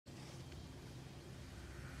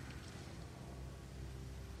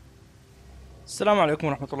السلام عليكم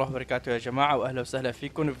ورحمة الله وبركاته يا جماعة، واهلا وسهلا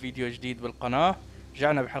فيكم في فيديو جديد بالقناة.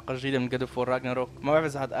 رجعنا بحلقة جديدة من God of War Ragnarök. ما بعرف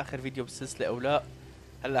اذا هذا اخر فيديو بالسلسلة او لا.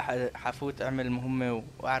 هلا حفوت اعمل مهمة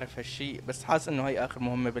واعرف هالشي، بس حاسس انه هي اخر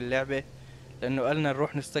مهمة باللعبة، لانه قلنا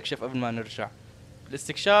نروح نستكشف قبل ما نرجع.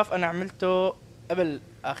 الاستكشاف انا عملته قبل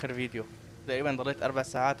اخر فيديو، تقريبا ضليت 4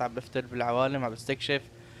 ساعات عم بفتل بالعوالم، عم بستكشف،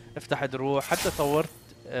 افتح دروع، حتى طورت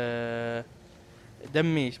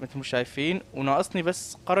دمي مثل ما شايفين، وناقصني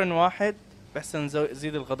بس قرن واحد بحسن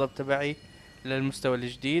زيد الغضب تبعي للمستوى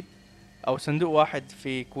الجديد، او صندوق واحد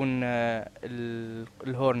في يكون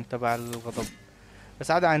الهورن تبع الغضب.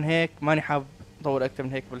 بس عدا عن هيك ماني حاب اطول اكتر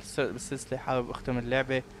من هيك بالسلسلة، حابب اختم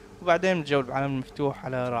اللعبة وبعدين نتجول بالعالم المفتوح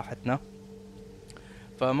على راحتنا.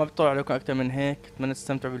 فما بطول عليكم اكتر من هيك، اتمنى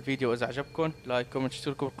تستمتعوا بالفيديو، واذا عجبكم لايك كومنت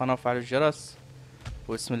اشتركوا بالقناة وفعلوا الجرس،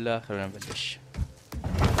 وبسم الله خلينا نبلش.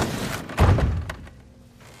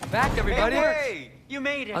 Back, everybody! Hey, you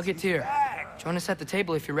made it! I'll get here. Join us at the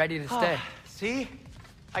table if you're ready to stay. See?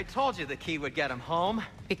 I told you the key would get him home.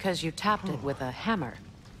 Because you tapped it with a hammer.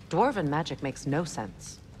 Dwarven magic makes no sense.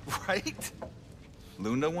 Right?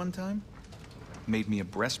 Luna one time made me a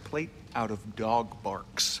breastplate out of dog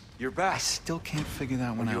barks. You're back. I still can't figure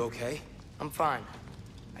that one out. You okay? I'm fine.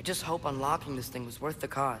 I just hope unlocking this thing was worth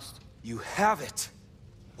the cost. You have it.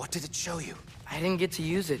 What did it show you? I didn't get to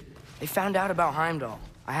use it. They found out about Heimdall.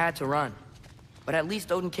 I had to run. But at least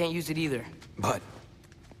Odin can't use it either. But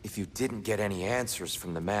if you didn't get any answers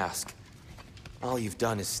from the mask, all you've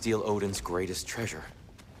done is steal Odin's greatest treasure.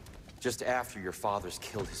 Just after your father's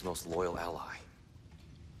killed his most loyal ally.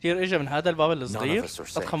 كثير اجى من هذا الباب الصغير، None of us are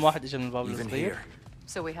safe. اضخم واحد اجى من الباب Even الصغير. here.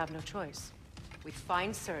 So we have no choice. We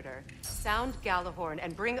find Surtur, sound Galahorn,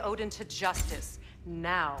 and bring Odin to justice.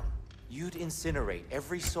 Now. You'd incinerate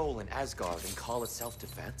every soul in Asgard and call it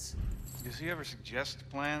self-defense? Does he ever suggest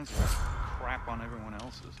plans or crap on everyone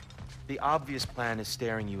else's? The obvious plan is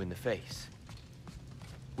staring you in the face.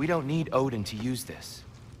 We don't need Odin to use this.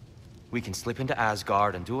 We can slip into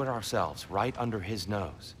Asgard and do it ourselves, right under his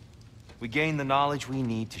nose. We gain the knowledge we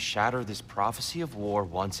need to shatter this prophecy of war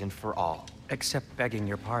once and for all. Except begging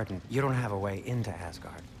your pardon, you don't have a way into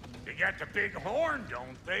Asgard. They got the big horn,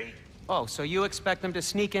 don't they? Oh, so you expect them to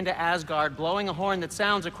sneak into Asgard blowing a horn that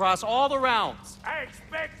sounds across all the realms? I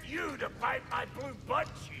expect you to pipe my blue butt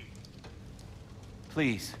cheek.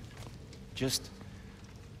 Please, just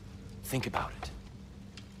think about it.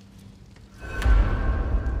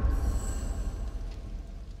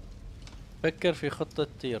 فكر في خطة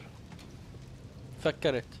تير.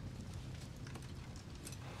 فكرت.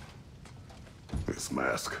 This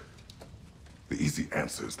mask. The easy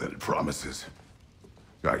answers that it promises.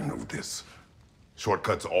 I know this.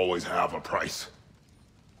 Shortcuts always have a price.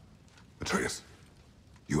 Atreus,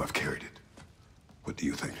 you have carried it. What do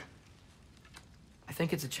you think? I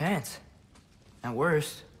think it's a chance. At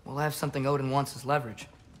worst, we'll have something Odin wants as leverage.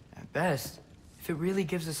 At best, if it really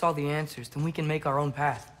gives us all the answers, then we can make our own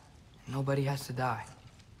path. And nobody has to die.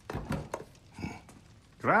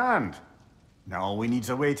 Grand. Now all we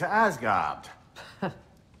need's a way to Asgard.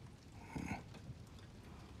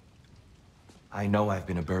 I know I've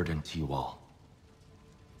been a burden to you all.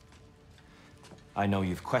 I know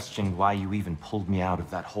you've questioned why you even pulled me out of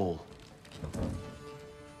that hole.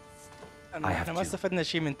 I have ما استفدنا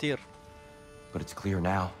شيء من تير. But it's clear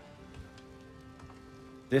now.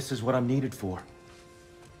 This is what I'm needed for.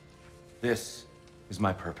 This is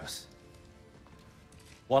my purpose.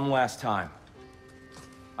 One last time,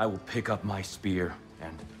 I will pick up my spear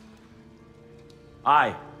and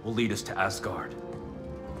I will lead us to Asgard.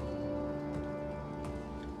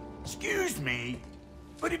 Excuse me,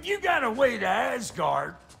 but if you got a way to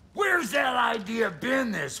Asgard, where's that idea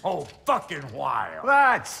been this whole fucking while?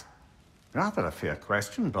 That's rather a fair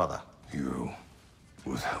question, brother. You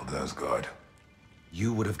withheld Asgard.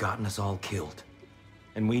 You would have gotten us all killed,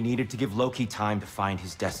 and we needed to give Loki time to find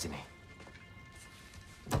his destiny.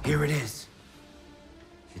 Here it is.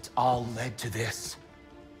 It's all led to this.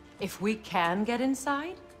 If we can get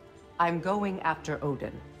inside, I'm going after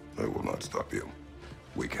Odin. I will not stop you.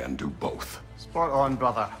 We can do both. Spot on,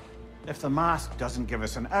 brother. If the mask doesn't give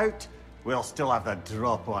us an out, we'll still have the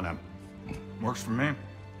drop on him. Works for me.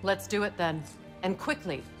 Let's do it then. And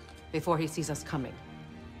quickly, before he sees us coming.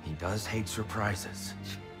 He does hate surprises.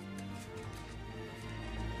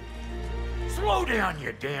 Slow down,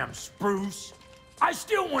 you damn spruce. I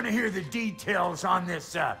still want to hear the details on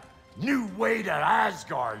this, new way to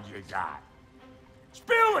Asgard you got.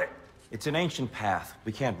 Spill it! It's an ancient path.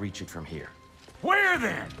 We can't reach it from here. Where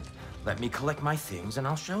then? Let me collect my things and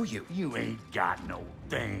I'll show you. You ain't got no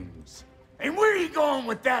things. And where are you going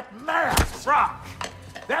with that mask, Rock?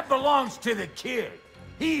 That belongs to the kid.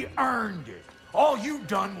 He earned it. All you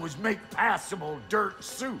done was make passable dirt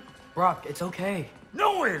soup. Brock, it's okay.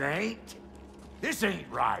 No, it ain't. This ain't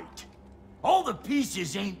right. All the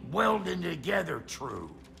pieces ain't welding together true.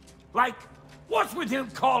 Like, what's with him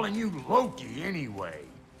calling you Loki anyway?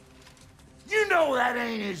 You know that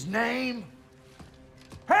ain't his name.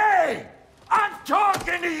 Hey! I'm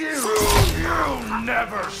talking to you! You'll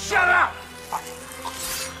never shut up!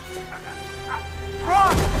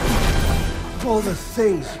 Brock! All the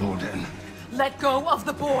things. Odin. Let go of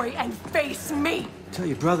the boy and face me! Tell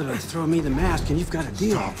your brother to throw me the mask and you've got a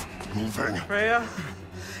deal. Stop moving. Freya?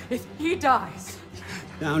 If he dies,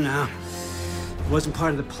 Now. Wasn't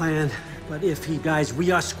part of the plan, but if he dies,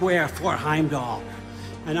 we are square for Heimdall.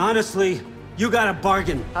 And honestly, you got a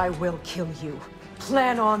bargain. I will kill you.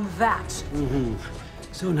 Plan on that.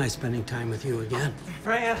 So nice spending time with you again.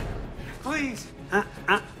 Freya, please.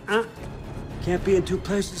 Can't be in two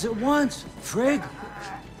places at once, Frig.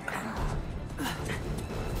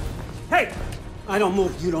 Hey! I don't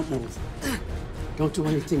move, you don't move. Don't do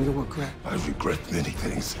anything you'll regret. I regret many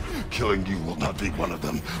things. Killing you will not be one of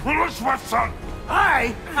them.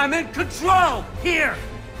 I'm in control! Here!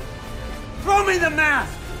 Throw me the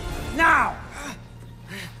mask! Now!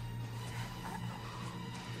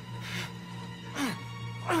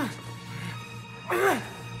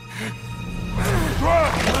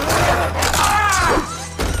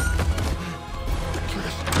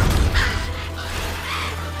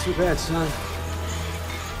 Too bad, son.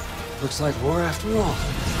 Looks like war after all.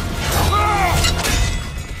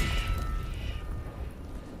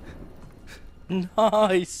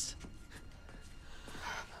 Nice.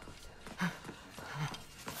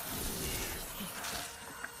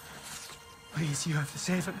 Please, you have to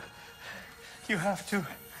save him. You have to.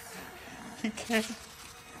 He can't.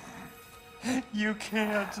 You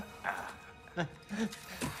can't.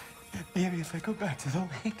 Maybe if I go back to the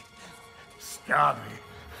lake. Stop it.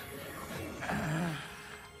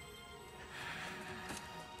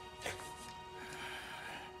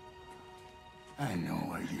 I know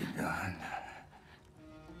what you've done.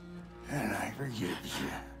 And I forgive you.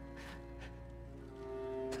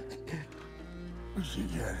 But you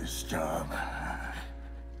gotta stop.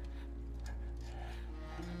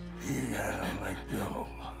 You gotta let go.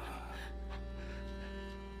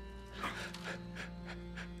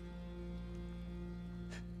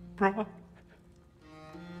 Bro.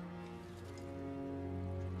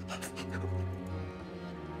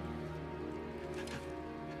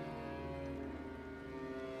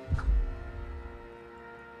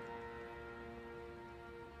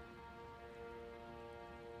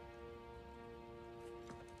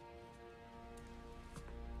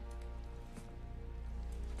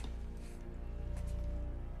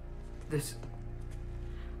 This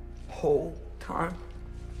whole time?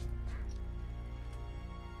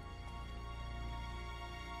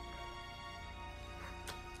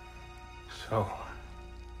 So,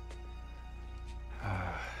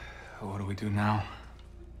 what do we do now?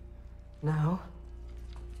 Now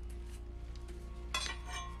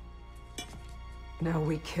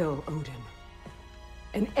we kill Odin.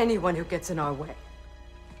 And anyone who gets in our way.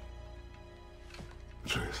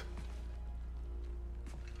 Truth.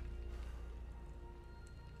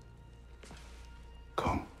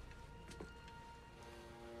 Come.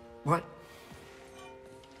 What?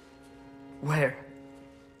 Where?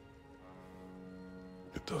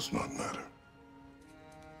 It does not matter.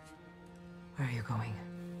 Where are you going?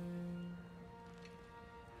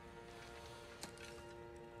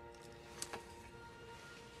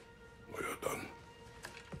 We are done.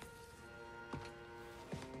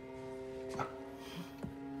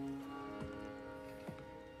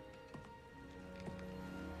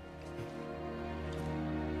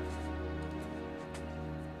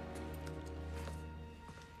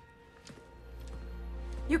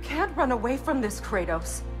 You can't run away from this,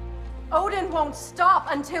 Kratos. Odin won't stop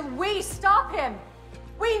until we stop him.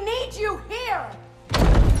 We need you here.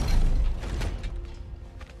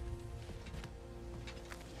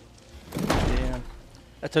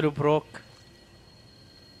 قتلوا بروك.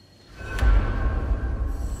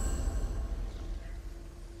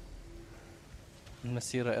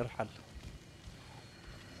 المسيرة ارحل.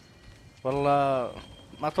 والله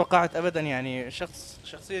ما توقعت ابدا يعني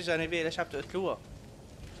شخصية جانبية ليش عم تقتلوها؟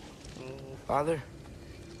 Father,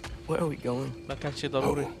 where are we going? ما كان شيء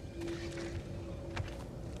ضروري.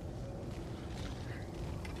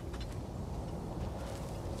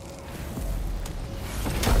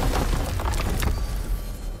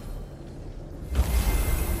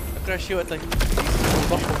 أكره شيء وقت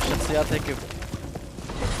يضحوا بالشخصيات هيك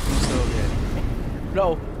بسبب يعني.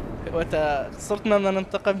 لا وقت صرنا بدنا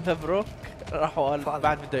ننتقم لبروك راحوا قال Father,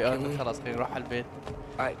 بعد بده can يقاتل we- خلاص خلينا نروح على البيت.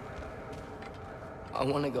 I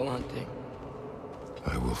want to go hunting.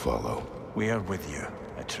 I will follow. We are with you,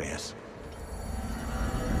 Atreus.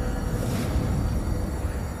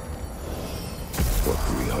 What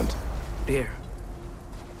do we hunt? Deer.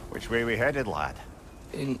 Which way we headed, lad?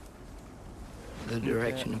 In the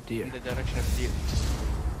direction of deer. In the direction of deer.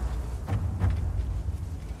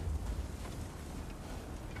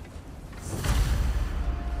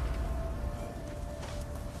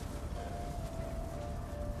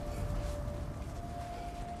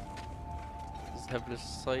 اذهب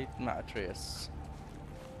للصيد مع اترياس.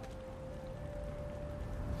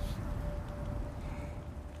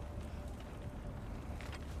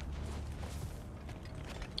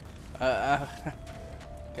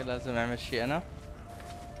 كان لازم اعمل شيء انا.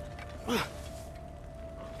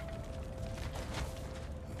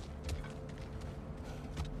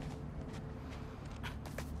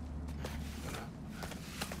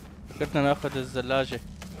 فكرتنا ناخذ الزلاجة.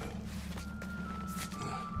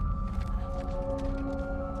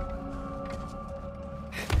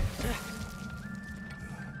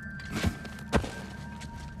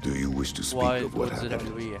 Do you wish to speak وايد of what وودز happened?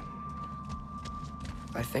 العلوية.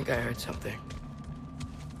 I think I heard something.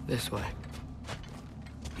 This way.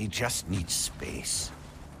 He just needs space.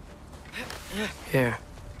 Here.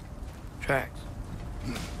 Tracks.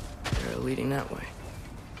 They're leading that way.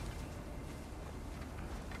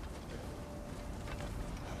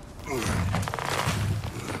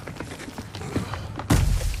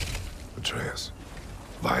 Atreus,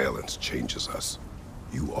 violence changes us.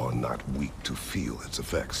 You are not weak to feel its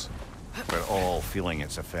effects. We're all feeling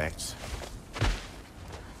its effects.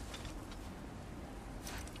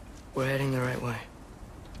 We're heading the right way.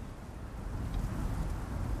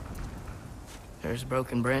 There's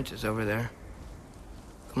broken branches over there.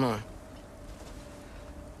 Come on.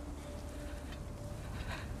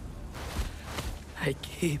 I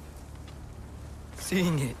keep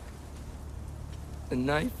seeing it. The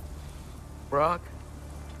knife, Brock,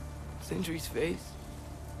 Sindri's face.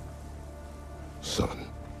 Son.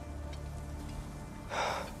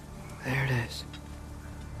 There it is.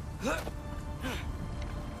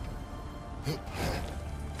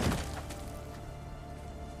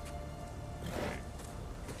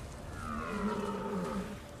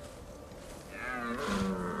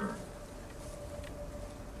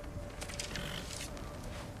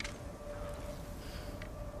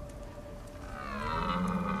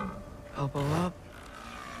 Elbow up.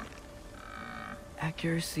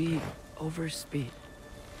 Accuracy over speed.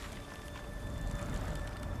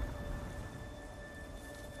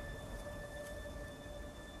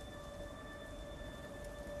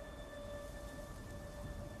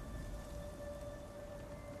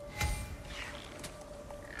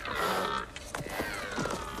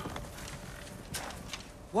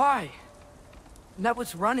 Why? That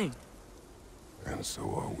was running. And so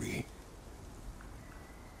are we.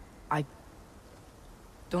 I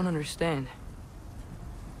don't understand.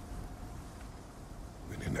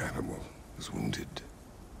 When an animal is wounded,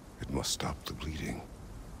 it must stop the bleeding,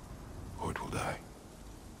 or it will die.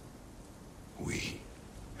 We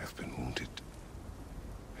have been wounded,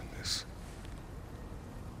 and this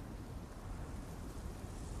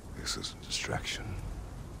is a distraction.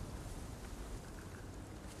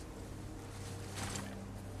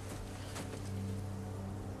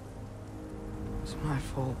 It's my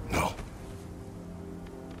fault. No.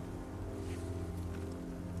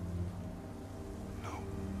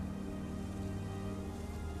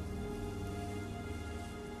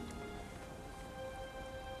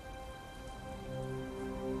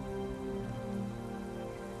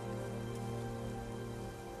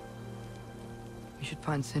 We should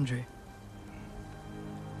find Sindri.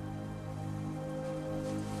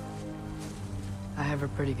 I have a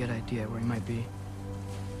pretty good idea where he might be.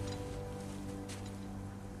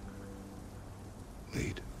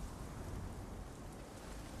 Lead.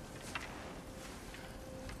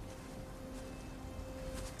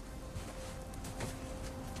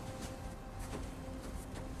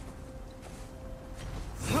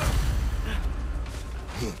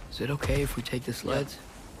 Is it okay if we take the sleds?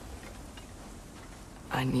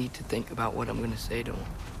 I need to think about what I'm gonna say to him.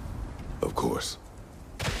 Of course.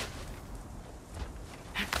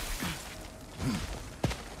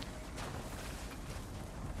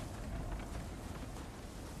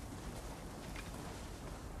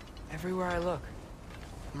 Everywhere I look,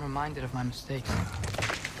 I'm reminded of my mistakes.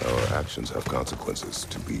 Our actions have consequences.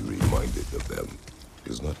 To be reminded of them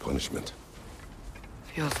is not punishment.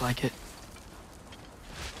 Feels like it.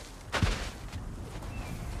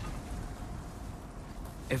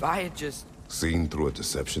 If I had just Seen through a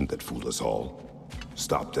deception that fooled us all.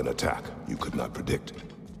 Stopped an attack you could not predict.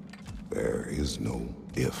 There is no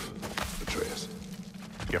if, Atreus.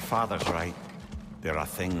 Your father's right. There are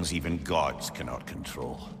things even gods cannot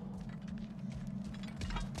control.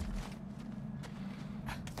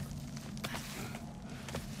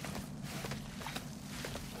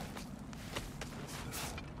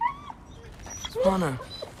 Connor,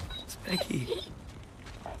 it's Becky.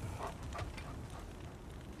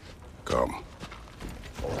 Come.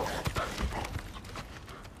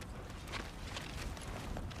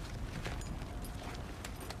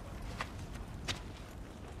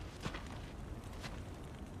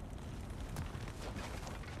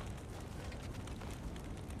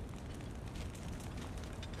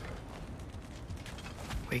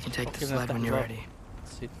 We can take the sled when you're ready.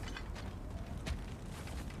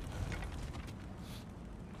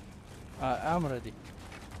 I'm ready.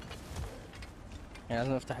 يعني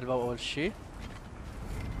لازم افتح الباب اول شيء.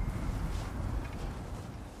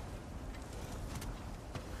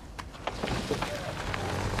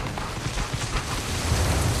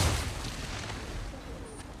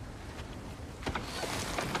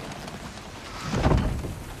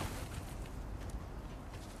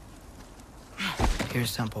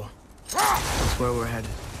 Here's Temple. That's where we're headed.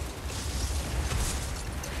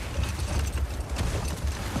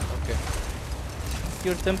 Okay.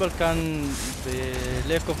 Your temple كان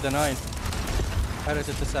بليك اوف ذا ناين. حارة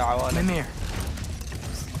ال9 عوالم. Mimir,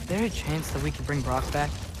 is there a chance that we could bring Brock back?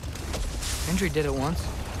 Hendry did it once.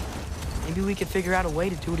 Maybe we could figure out a way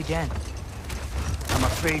to do it again. I'm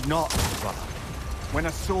afraid not, brother. When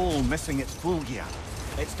a soul missing its full gear,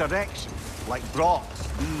 its direction, like Brock's,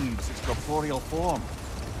 leaves its corporeal form,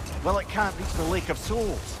 well, it can't reach the Lake of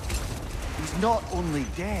Souls. He's not only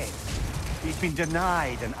dead, he's been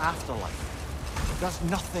denied an afterlife. There's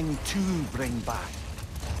nothing to bring back.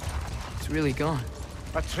 It's really gone.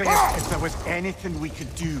 Atreus, if there was anything we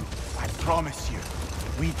could do, I promise you,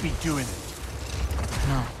 we'd be doing it.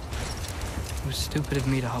 No. It was stupid of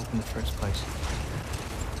me to help in the first place.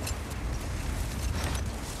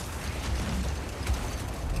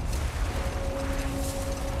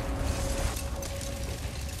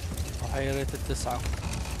 حيرة ال9.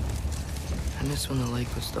 I miss when the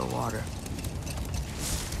lake was still water.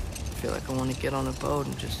 I feel like I want to get on a boat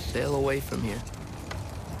and just sail away from here.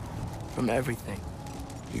 From everything.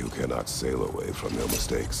 You cannot sail away from your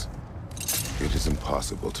mistakes. It is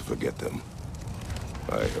impossible to forget them.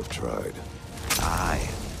 I have tried. Aye.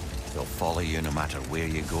 They'll follow you no matter where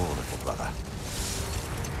you go, little brother.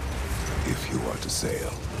 If you are to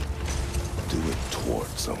sail, do it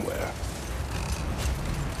toward somewhere.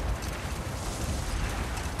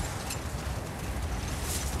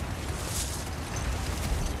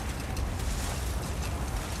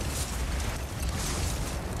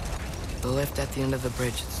 The lift at the end of the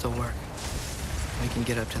bridge should still work. We can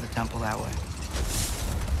get up to the temple that way.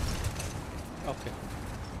 Okay.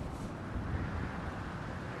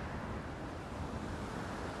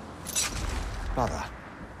 Brother,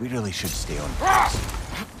 we really should stay on course.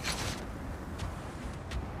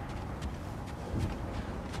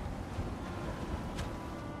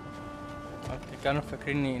 اوكي كانوا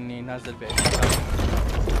فاكريني اني نازل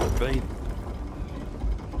بعيد.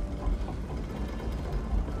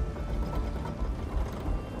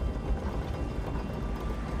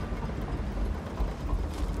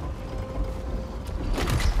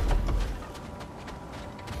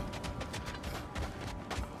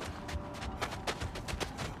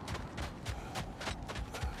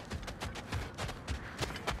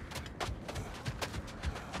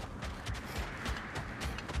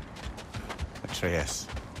 Atreus,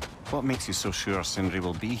 what makes you so sure Sindri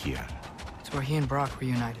will be here? It's where he and Brock were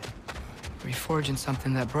united. Reforging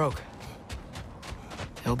something that broke.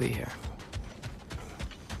 He'll be here.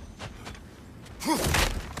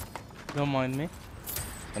 Don't mind me.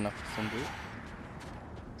 أنا في الصندوق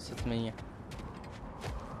 600.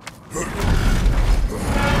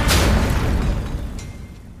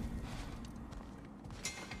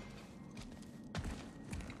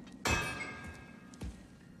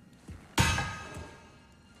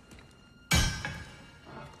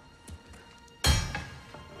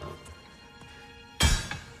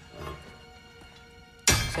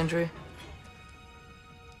 Sindri?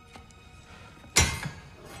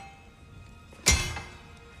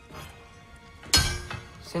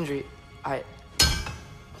 Sindri,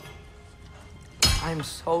 I'm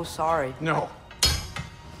so sorry. No.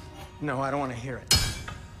 No, I don't want to hear it.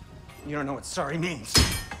 You don't know what sorry means.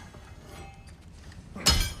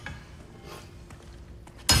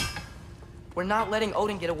 We're not letting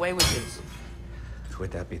Odin get away with this.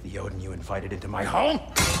 Would that be the Odin you invited into my home?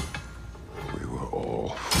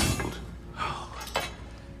 all fooled.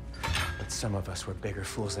 But some of us were bigger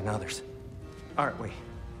fools than others. Aren't we?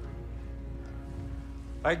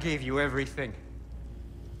 I gave you everything.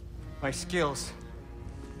 My skills.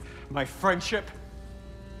 My friendship.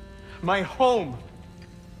 My home.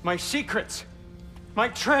 My secrets. My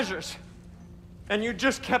treasures. And you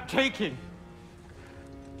just kept taking.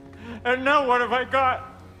 And now what have I got?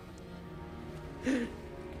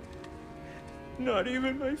 Not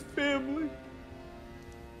even my family.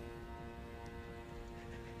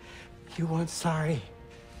 You want sorry?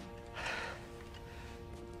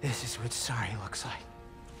 This is what sorry looks like.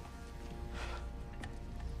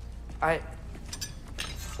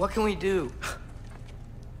 What can we do?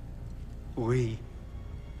 We.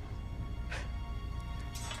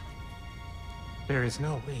 There is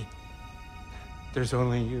no we. There's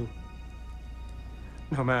only you.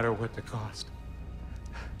 No matter what the cost.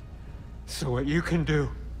 So what you can do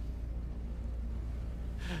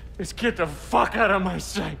is get the fuck out of my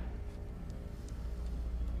sight.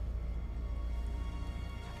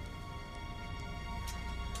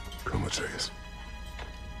 Come, Atreus.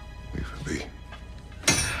 Leave it be.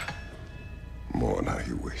 Mourn how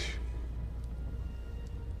you wish.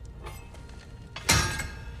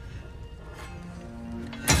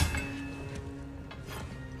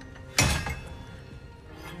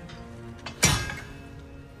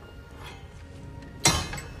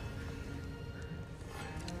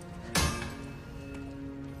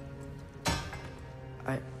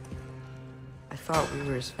 I thought we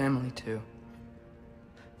were his family too.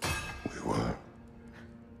 We were.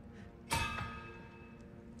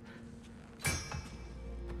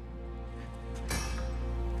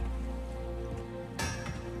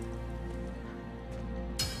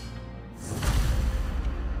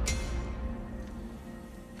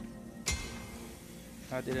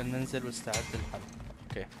 عاد إلى المنزل واستعد للحرب.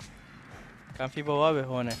 اوكي. كان في بوابة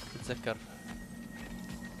هون بتذكر.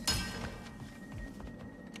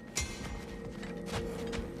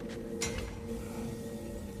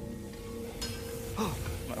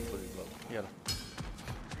 مقفول الباب. يلا.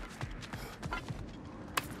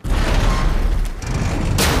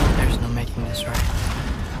 There's no making this right,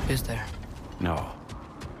 is there? No.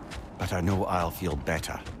 But I know I'll feel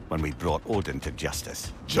better when we brought Odin to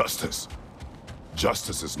justice. Justice.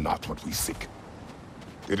 Justice is not what we seek.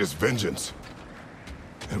 It is vengeance.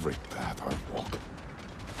 Every path I walk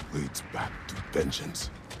leads back to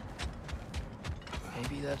vengeance.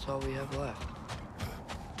 Maybe that's all we have left.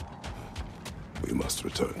 We must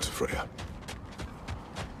return to Freya.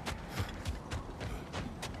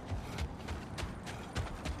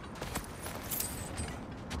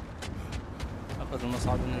 أخذ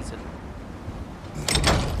المصعد وننزل.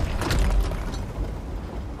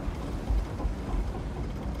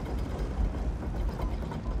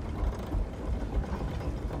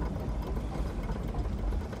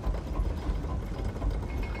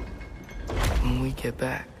 When we get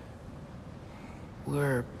back, we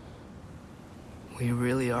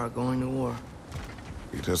really are going to war.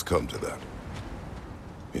 It has come to that.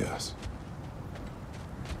 Yes.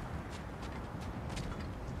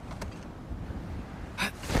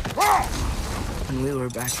 When we were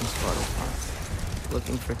back in Sparta Park,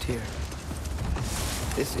 looking for Tyr,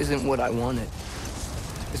 this isn't what I wanted.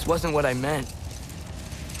 This wasn't what I meant.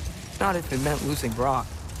 Not if it meant losing Brock.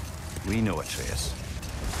 We know, Atreus.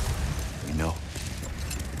 We know.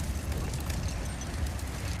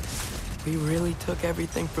 We really took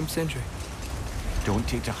everything from Sindri. Don't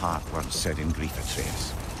take to heart words said in grief,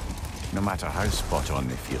 Atreus. No matter how spot on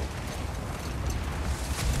they feel.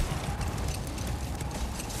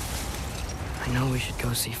 I know we should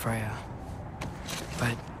go see Freya,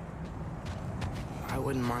 but I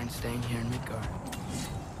wouldn't mind staying here in Midgard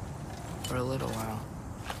for a little while.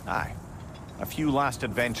 Aye. A few last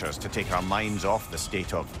adventures to take our minds off the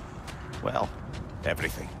state of, well,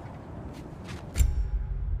 everything.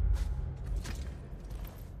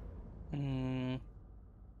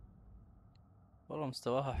 والله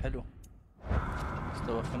مستواها حلو.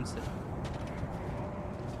 مستوى 5.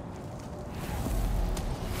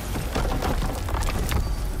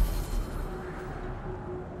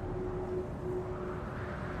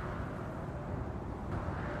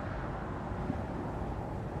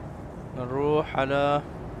 نروح على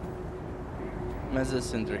منزل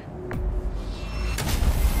سندري.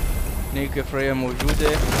 هنيك فريا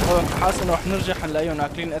موجودة. حاسس انه رح نرجع حنلاقيهم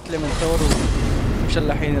اكلين قتلة من ثور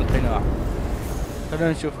ومشلحين القناع.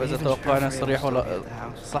 خلينا نشوف اذا توقعنا صحيح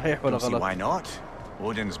ولا غلط. Why not?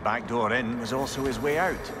 Odin's back door in was also his way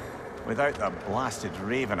out. Without the blasted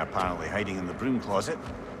raven apparently hiding in the broom closet,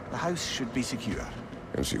 the house should be secure.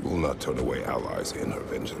 And she will not turn away allies in her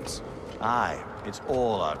vengeance. Aye, it's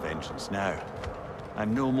all our vengeance now.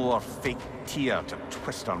 And no more fake Tyr to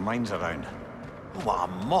twist our minds around. Oh, what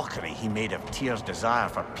a mockery he made of Tyr's desire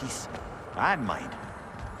for peace. And mine.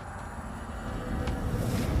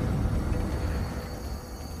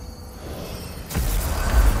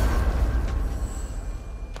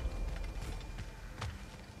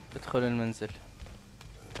 ادخل المنزل.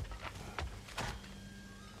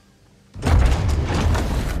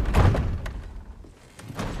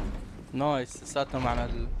 نايس لساتنا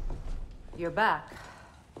معنا You're back.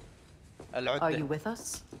 العدة. Are you with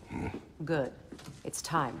us? Good. It's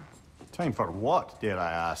time. Time for what, dare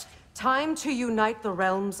I ask? Time to unite the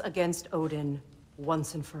realms against Odin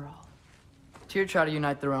once and for all. Tyr tried to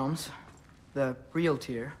unite the realms. The real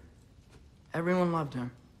Tyr. Everyone loved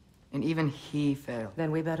him. And even he failed.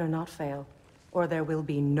 Then we better not fail, or there will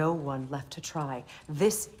be no one left to try.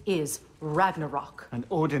 This is Ragnarok. And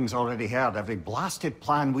Odin's already heard every blasted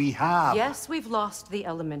plan we have. Yes, we've lost the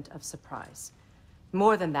element of surprise.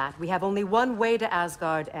 More than that, we have only one way to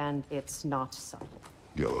Asgard, and it's not subtle.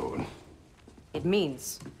 Yellow. It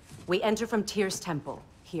means we enter from Tyr's temple,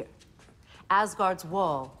 here. Asgard's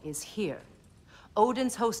wall is here.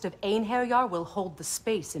 Odin's host of Einherjar will hold the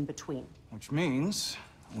space in between. Which means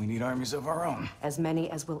we need armies of our own. As many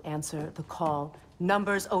as will answer the call.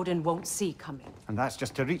 Numbers Odin won't see coming. And that's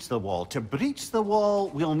just to reach the wall. To breach the wall,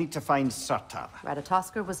 we'll need to find Surtur.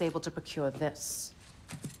 Ratatoskr was able to procure this.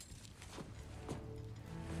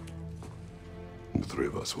 The three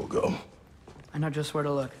of us will go. I know just where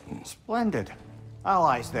to look. Splendid.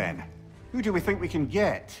 Allies, then. Who do we think we can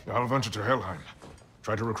get? I'll venture to Helheim.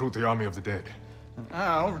 Try to recruit the army of the dead. And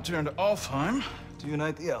I'll return to Alfheim to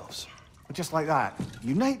unite the elves. Just like that.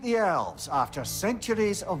 Unite the elves after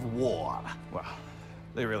centuries of war. Well,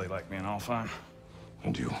 they really like me in Alfheim.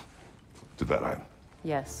 And you? To Valheim?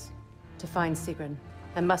 Yes. To find Sigrun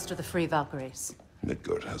and muster the free Valkyries.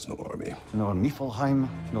 Midgard has no army. No Niflheim,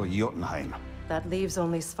 no Jotunheim. That leaves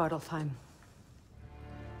only Svartalfheim.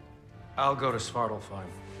 I'll go to Svartalfheim.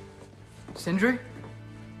 Sindri?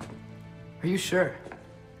 Are you sure?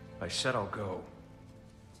 I said I'll go.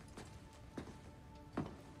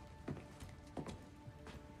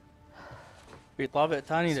 في طابع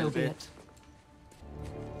تاني So be للبيت. it.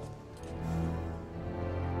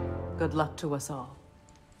 Good luck to us all.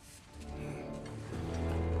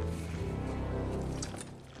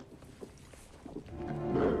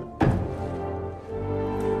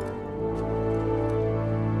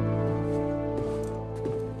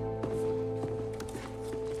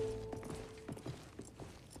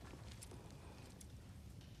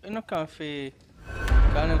 انه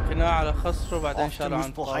كان القناع على خصره بعدين Off to شالوا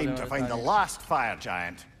عن Muspelheim to find the last fire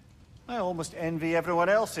giant. I almost envy everyone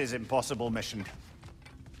else's impossible mission.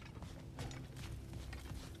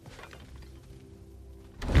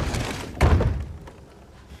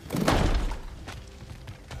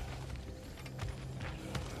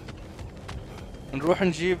 نروح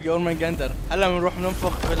نجيب يورمنجندر. هلا بنروح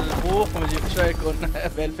ننفخ بالبوق ونجيب شو يكون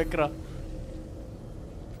بهالفكرة.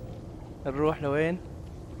 نروح لوين؟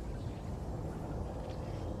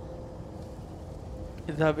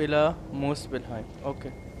 اذهب إلى موسبلهايم.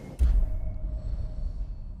 أوكي.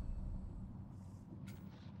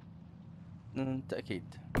 تأكيد.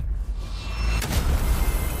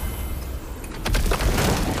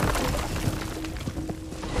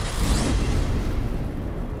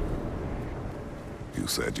 You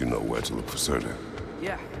said you know where to look for Surtur.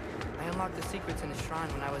 Yeah. I unlocked the secrets in his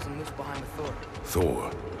shrine when I was in Muspelheim with Thor.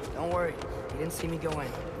 Thor? Don't worry. He didn't see me go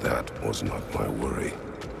in. That was not my worry.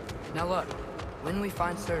 Now look. When we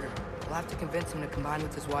find Surtur, we'll have to convince him to combine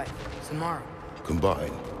with his wife, Samara.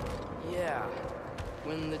 Combine? Yeah.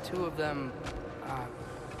 When the two of them,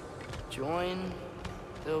 join,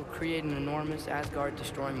 they'll create an enormous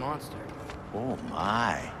Asgard-destroying monster. Oh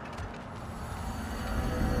my.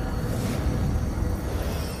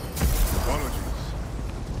 Apologies.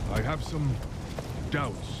 I have some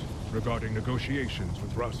doubts regarding negotiations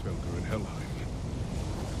with Rasvelker in Helheim.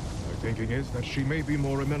 My thinking is that she may be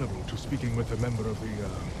more amenable to speaking with a member of the,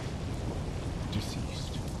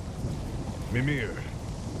 deceased. Mimir,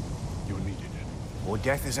 you're needed. Oh,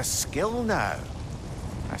 death is a skill now.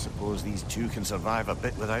 I suppose these two can survive a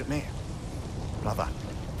bit without me. Brother,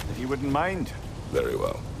 if you wouldn't mind. Very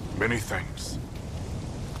well. Many thanks.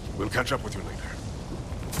 We'll catch up with you later.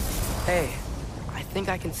 Hey, I think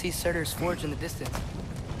I can see Surtur's forge in the distance.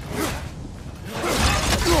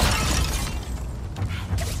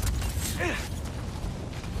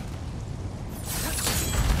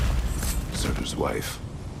 Surtur's wife.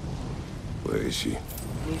 Where is she?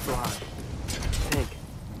 Niflheim. I think.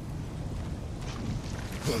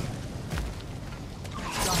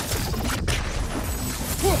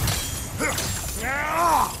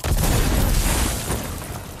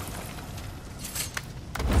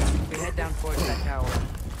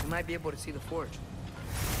 might be able to see the forge.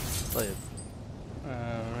 طيب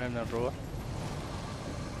وين نروح؟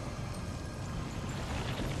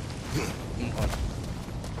 من هون.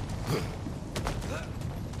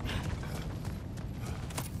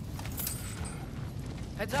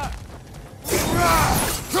 Heads up!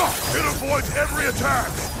 It avoids every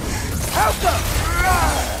attack! Help them!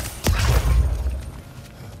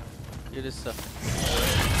 يا لسه.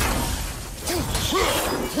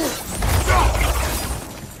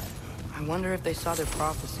 I wonder if they saw their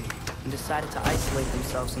prophecy and decided to isolate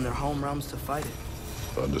themselves in their home realms to fight it.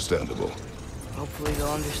 Understandable. Hopefully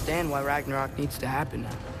they'll understand why Ragnarok needs to happen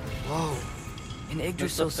now. Whoa, an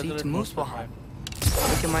Yggdrasil seat to Muspelheim.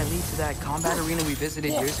 Think it might lead to that combat arena we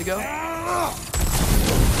visited years ago?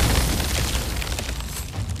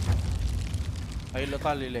 هاي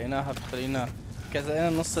اللقطة اللي لقيناها بتخلينا كذا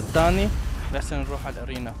النص الثاني بس نروح على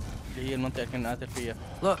الارينا اللي هي المنطقة اللي كنا قاتل فيها.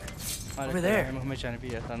 Look, over there. مهمة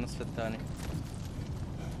جانبية تاع النصف الثاني.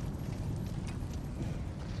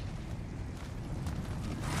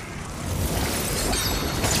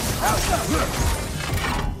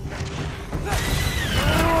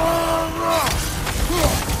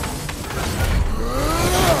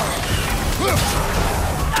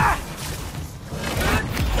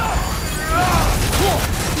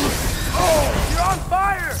 You're on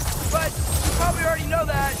fire, but you probably already know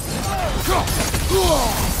that.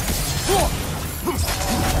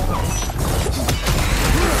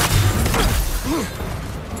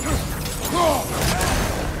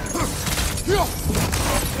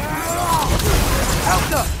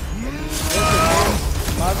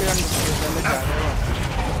 ما بيعمل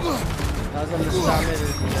لازم نستعمل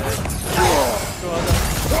شو هذا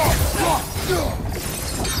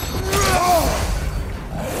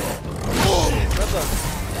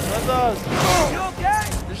brothers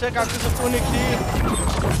ليش هيك عم تزقوني كثير؟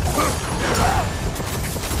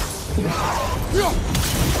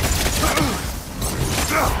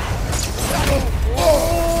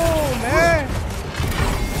 اوه مان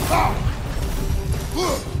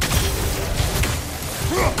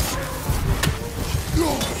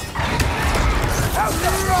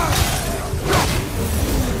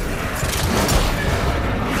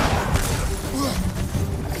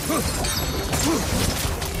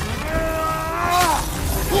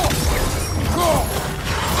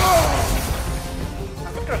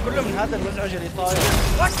على فكرة كله من هذا المزعج اللي طاير.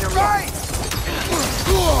 Watch your right!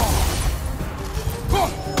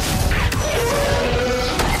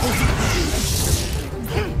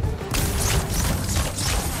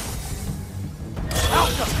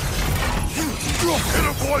 It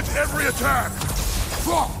avoids every attack!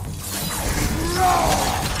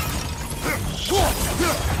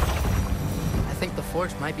 I think the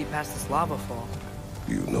forge might be past this lava fall.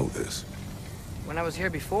 You know this. When I was here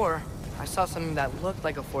before, I saw something that looked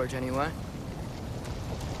like a forge anyway.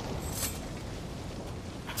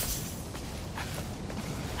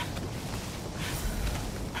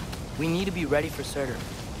 We need to be ready for Surtur,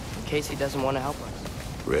 in case he doesn't want to help us.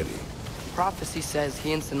 Ready. Prophecy says he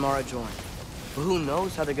and Sinmara joined, but who knows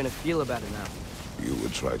how they're gonna feel about it now. You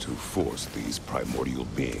would try to force these primordial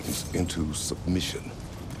beings into submission.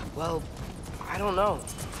 Well, I don't know.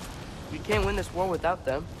 We can't win this war without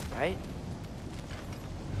them, right?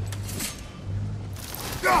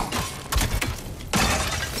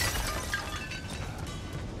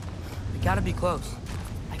 We gotta be close.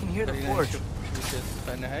 I can hear the forge.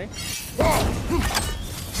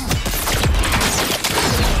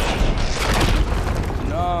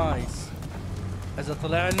 نايس. إذا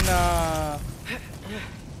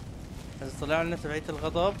طلع لنا تبعية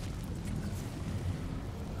الغضب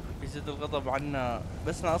بيزيد الغضب عنا،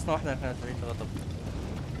 بس ناقصنا واحدة كانت تبعية الغضب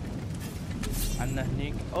عنا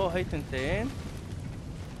هنيك. اوه هي تنتين.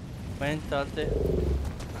 وين الثالثة؟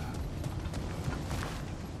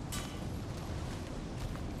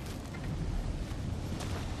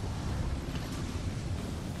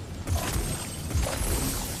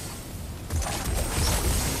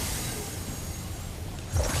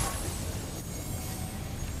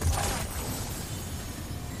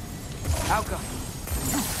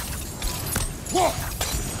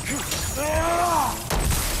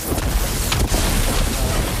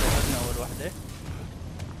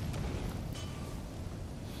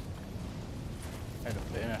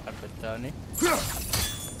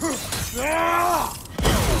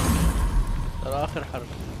 ترى آخر حرب.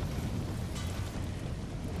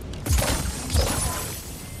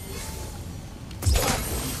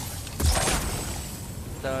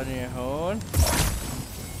 الثانية هون.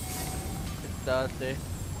 الثالثة.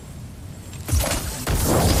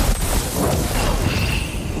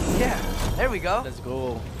 Yeah, there we go. Let's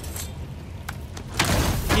go.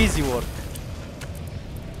 ايزي وورك.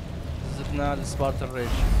 زدنا السبارتن ريج.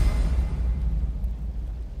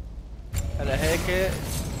 هلا هيك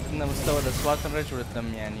بدنا مستوى السبارتن ريج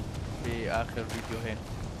والدم يعني في اخر فيديوهين.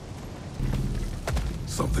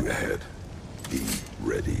 Something ahead. Be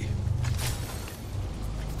ready.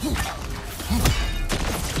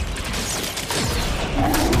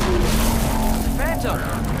 Phantom.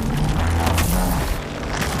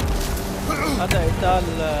 هذا قتال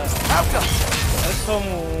اسهم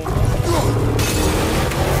و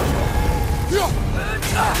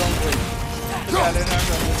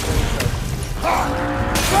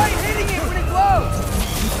Try hitting it when it glows.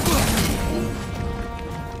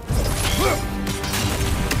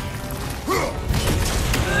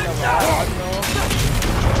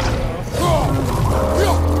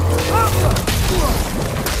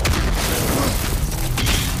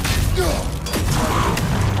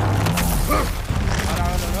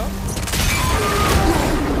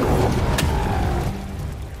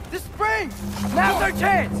 The spring! Now's our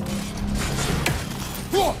chance!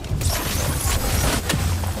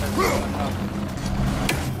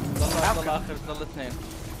 ضل اخر ضل اثنين.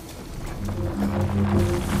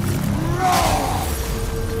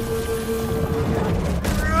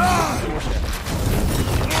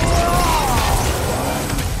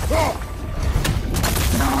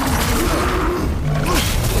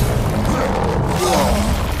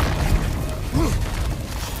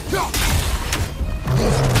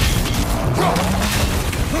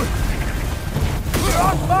 You're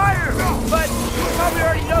on fire! But you probably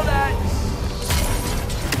already know that.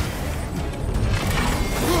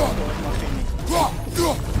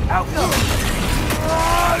 Outcome!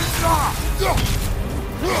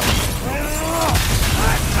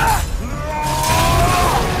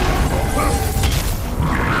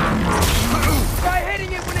 Try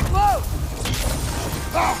hitting it when it glows!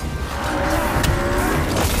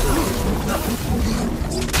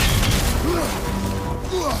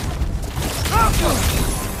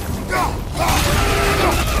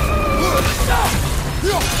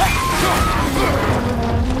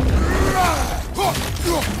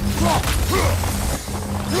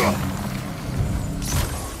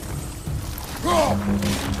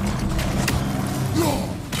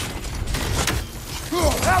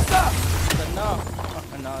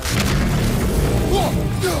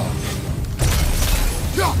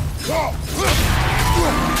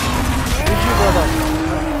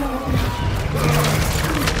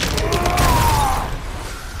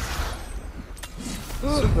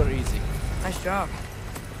 Super easy. Nice job.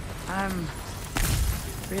 I'm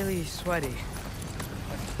really sweaty.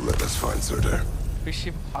 Let us find Surtur. في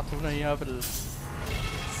شي حاطونا اياه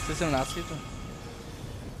بالسيزون العصيدة.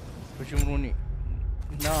 هجمروني.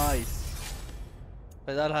 نايس.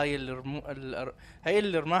 بدال هاي اللي هاي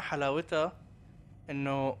اللي رماها حلاوتها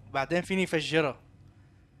انه بعدين فيني افجرها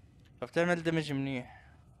فبتعمل دمج منيح.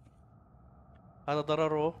 هذا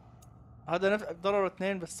ضرره، هذا ضرره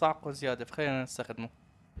 2 بس صعقه زيادة فخلينا نستخدمه.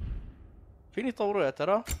 فيني طوره يا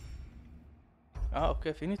ترى؟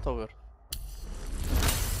 اوكي فيني طور.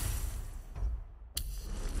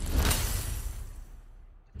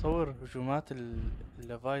 طور هجومات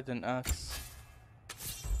الليفايدن اكس.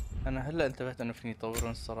 انا هلا انتبهت انه فيني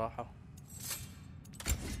طورهم الصراحة.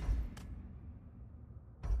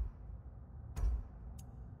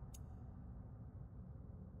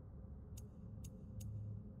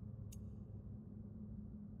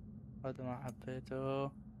 هذا ما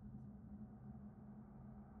حبيته.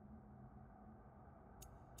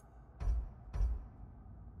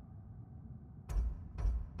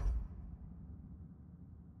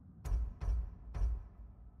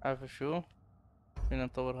 عارف شو؟ فينا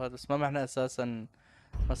نطور هذا بس ما معنا اساسا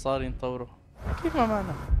مصاري نطوره. كيف ما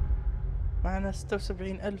معنا؟ معنا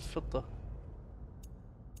 76,000 فضة.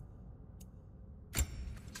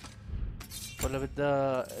 ولا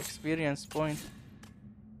بدها experience point؟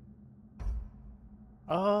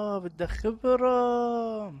 بدها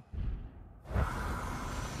خبرة.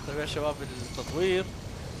 طيب يا شباب التطوير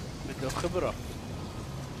بده خبرة.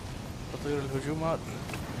 تطوير الهجومات.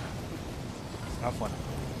 عفوا.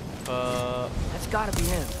 That's gotta be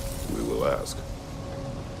him. We will ask.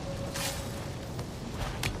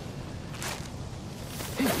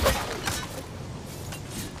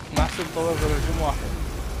 ما حسب طور غير هجوم واحد.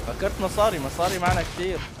 فكرت مصاري معنا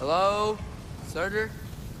كثير. Hello, Surtur?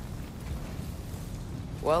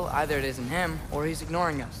 Well, either it isn't him or he's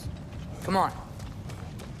ignoring us. Come on.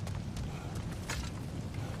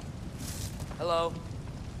 Hello.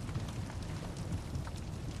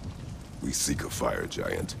 We seek a fire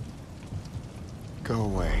giant. Go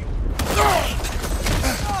away.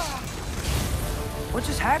 What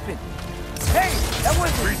just happened? Hey, that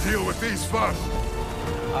was We deal with these first.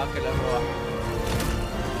 اكل ارواح.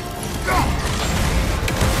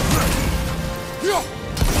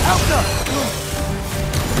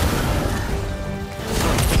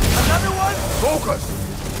 Another one? Focus!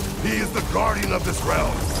 He is the guardian of this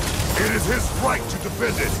realm. It is his right to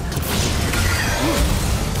defend it.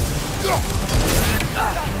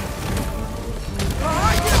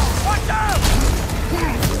 Watch out!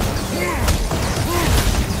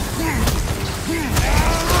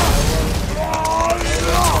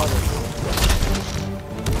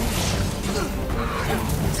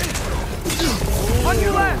 On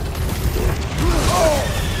your left!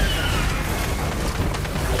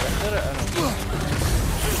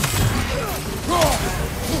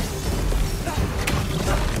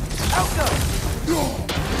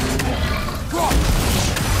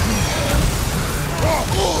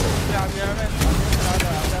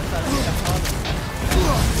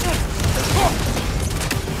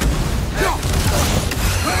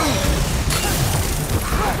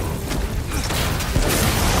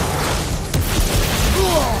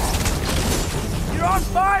 You're on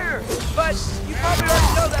fire, but you probably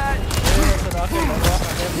already know that.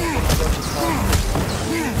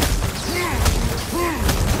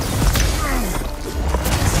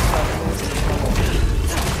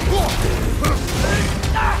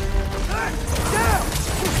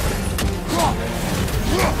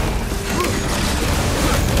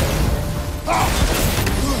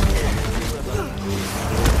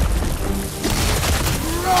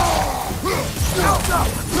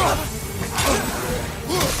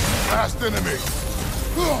 Last enemy.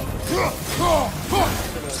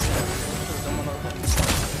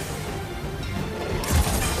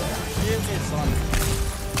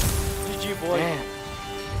 GG boy. Man,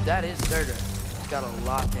 that is Surtur. He's got a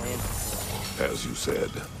lot to handle. As you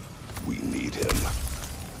said, we need him.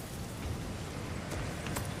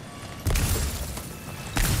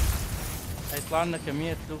 هيطلع لنا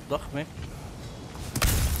كمية لوت ضخمة.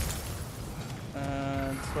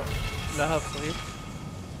 لهب صغير.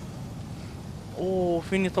 اوه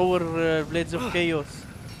فيني اطور بليدز اوف كايوس.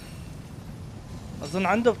 اظن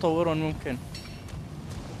عنده بطورهم ممكن.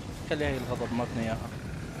 خلي هاي الغضب ماتنا اياها.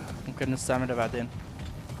 ممكن نستعملها بعدين.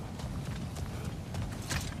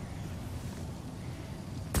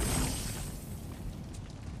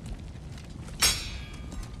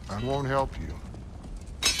 I won't help you.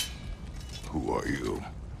 Who are you?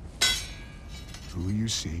 Who you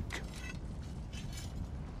seek.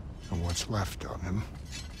 And what's left of him.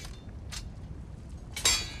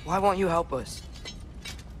 Why won't you help us?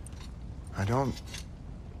 I don't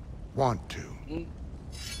want to.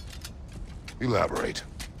 Elaborate.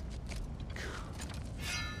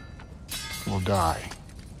 We'll die.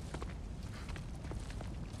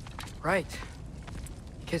 Right.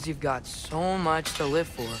 Because you've got so much to live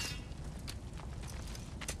for.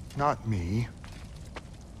 Not me.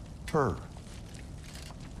 Her.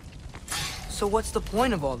 So what's the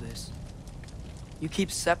point of all this? You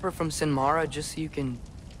keep separate from Sinmara just so you can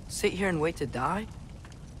sit here and wait to die?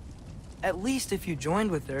 At least if you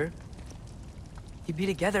joined with her, you'd be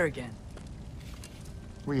together again.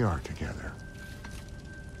 We are together.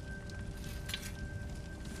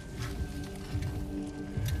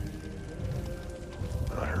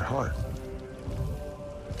 Got her heart.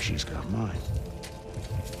 She's got mine.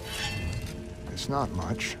 It's not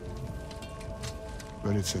much,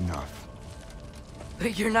 but it's enough.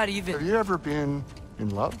 But you're not even... Have you ever been in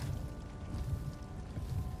love?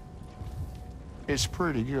 It's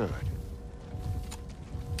pretty good.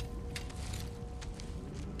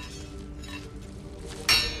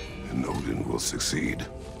 And Odin will succeed.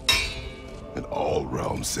 And all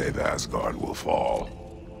realms save Asgard will fall.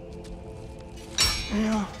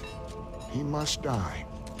 Yeah, he must die.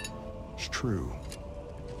 It's true.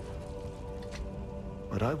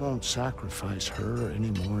 But I won't sacrifice her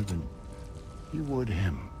any more than you would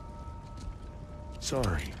him.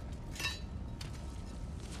 Sorry.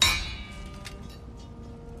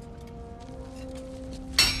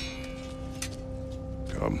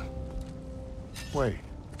 Come. Wait.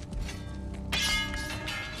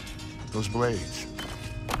 Those blades.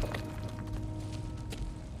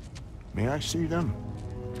 May I see them?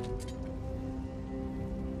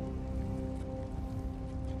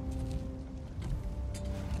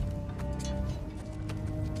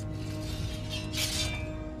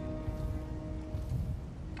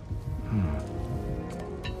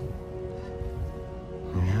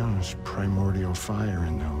 Yeah, there's primordial fire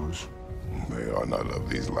in those. They are not of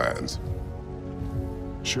these lands.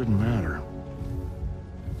 Shouldn't matter.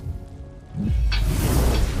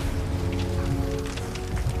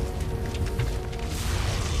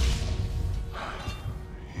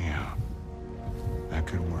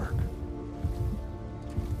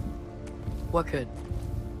 What could?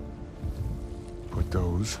 Put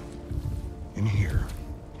those in here,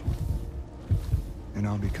 and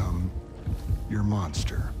I'll become your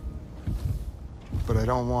monster. But I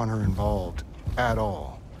don't want her involved at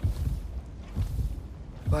all.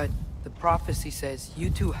 But the prophecy says you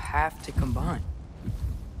two have to combine.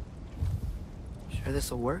 Sure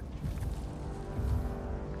this'll work?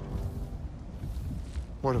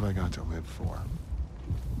 What have I got to live for?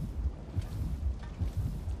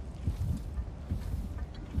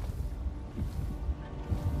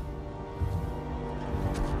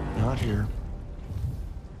 Not here.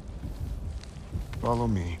 Follow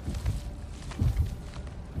me.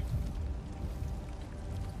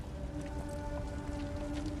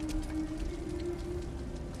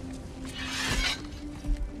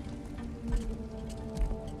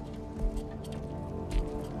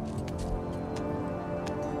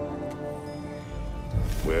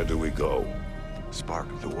 Where do we go? Spark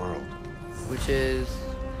of the world. Which is...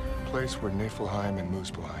 Place where Niflheim and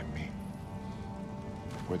Muspelheim meet.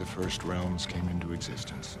 Where the first realms came into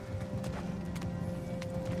existence.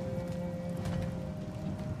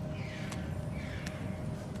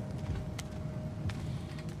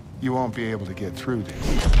 You won't be able to get through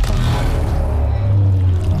this.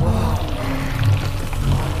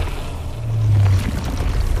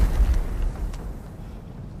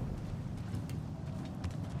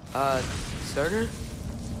 Surtur?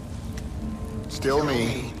 Still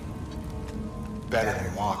me. Better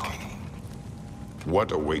than walking.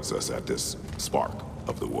 What awaits us at this spark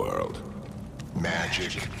of the world?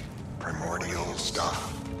 Magic, primordial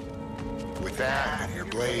stuff. With that and your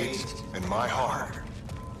blades and my heart,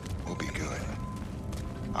 we'll be good.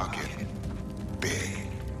 I'll get big,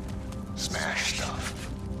 smash stuff.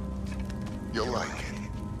 You'll like it.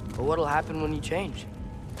 But what'll happen when you change?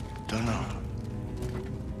 Dunno.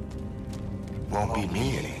 Won't be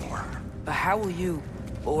me anymore. But how will you,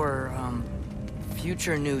 or,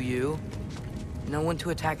 future new you, know when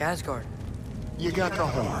to attack Asgard? You got the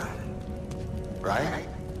horn, right?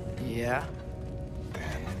 Yeah.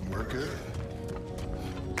 Then we're good.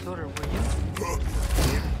 Surtur, were you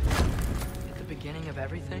at the beginning of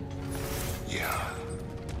everything? Yeah.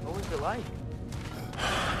 What was it like?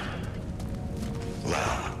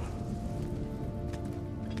 Well.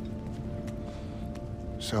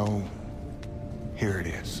 So, here it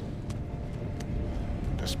is.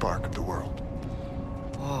 The spark of the world.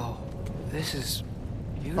 Whoa, this is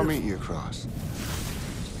beautiful. I'll meet you across.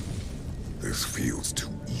 This feels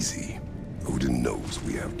too easy. Odin knows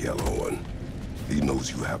we have Gjallarhorn. He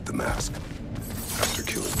knows you have the mask. After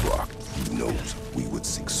killing Brock, he knows we would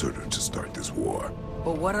seek Surtur to start this war.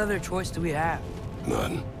 But what other choice do we have?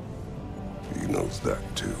 None. He knows that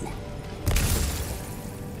too.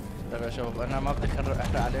 طيب يا شباب انا ما بدي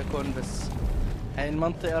احرق عليكم بس هاي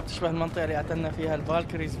المنطقة بتشبه المنطقة اللي قتلنا فيها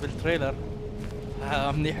الفالكيريز بالتريلر.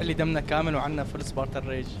 منيح اللي دمنا كامل وعنا فول سبارتان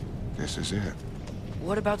ريج. This is it.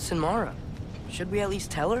 What about Sinmara? Should we at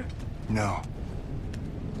least tell her? No.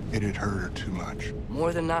 It'd hurt her too much.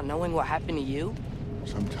 More than not knowing what happened to you?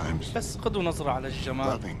 Sometimes بس خذوا نظرة على الجمال.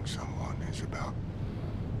 loving someone is about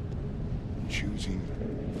choosing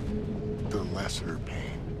the lesser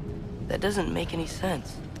pain. That doesn't make any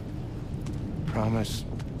sense. Promise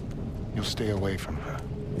you'll stay away from her.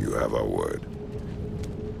 You have our word.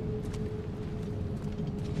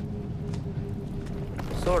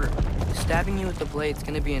 Surtur, stabbing you with the blade's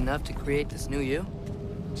gonna be enough to create this new you?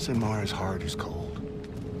 Sinmara's heart is cold.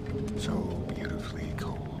 So beautifully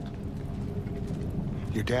cold.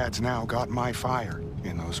 Your dad's now got my fire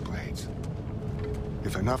in those blades.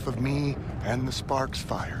 If enough of me and the spark's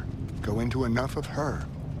fire go into enough of her,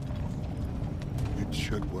 it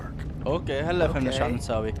should work. اوكي هلا فهمنا شو عم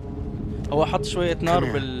نساوي. هو حط شوية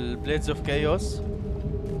نار بالبليدز اوف كايوس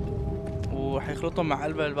وحيخلطهم مع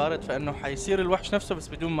قلبه البارد فانه حيصير الوحش نفسه بس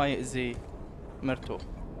بدون ما يأذي مرته.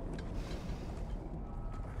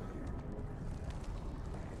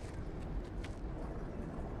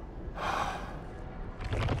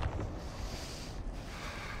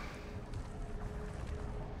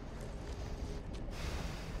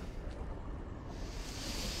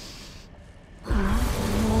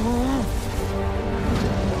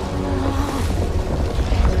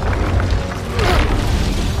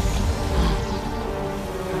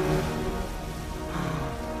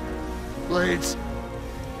 Blades.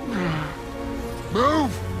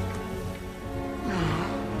 Move!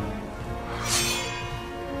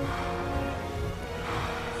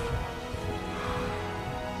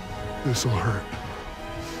 This'll hurt.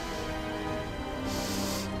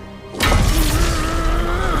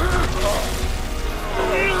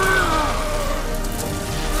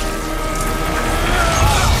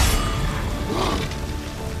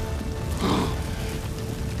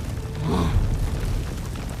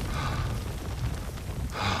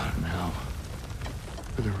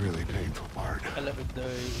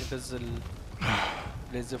 يغز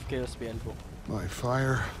Blades of Chaos بقلبه. My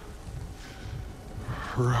fire,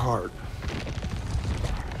 her heart.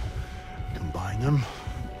 Combine them,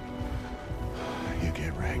 you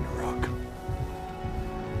get Ragnarok.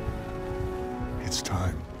 It's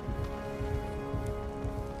time.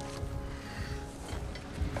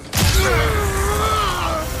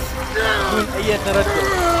 بدون أي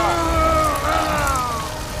تردد.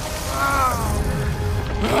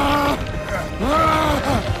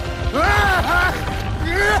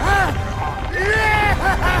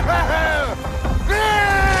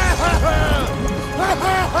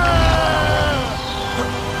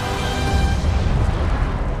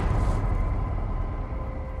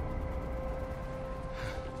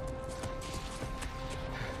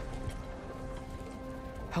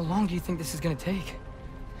 How long do you think this is gonna take?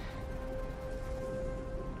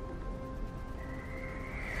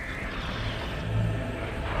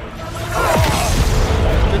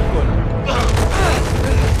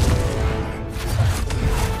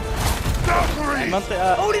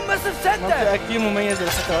 منطقة كتير مميزة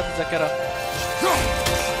لحتى وقت تذكرها.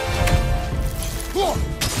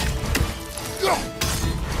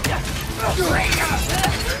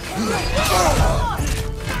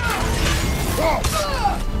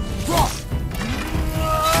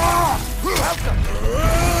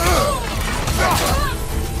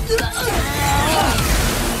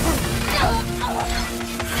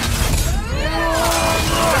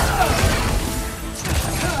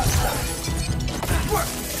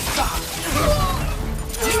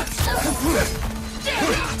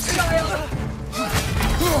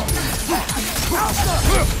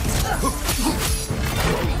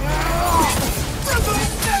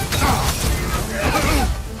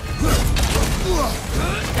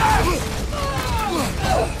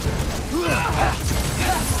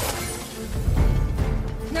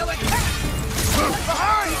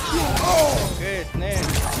 اوكي اثنين.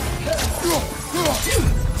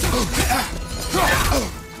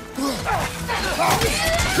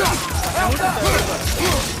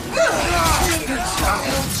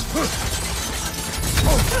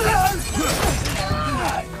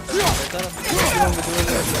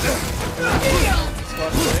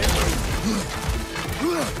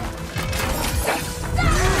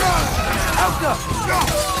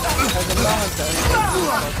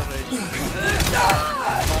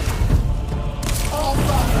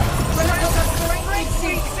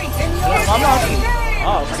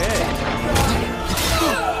 اوكي.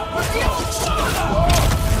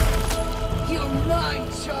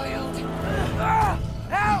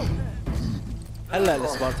 هلا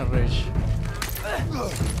السبارتن ريج.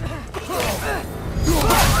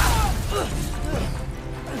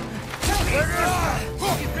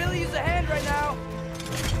 You really use a hand right now.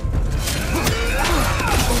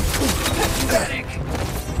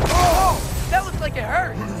 Oh, that looks like it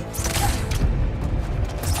hurt.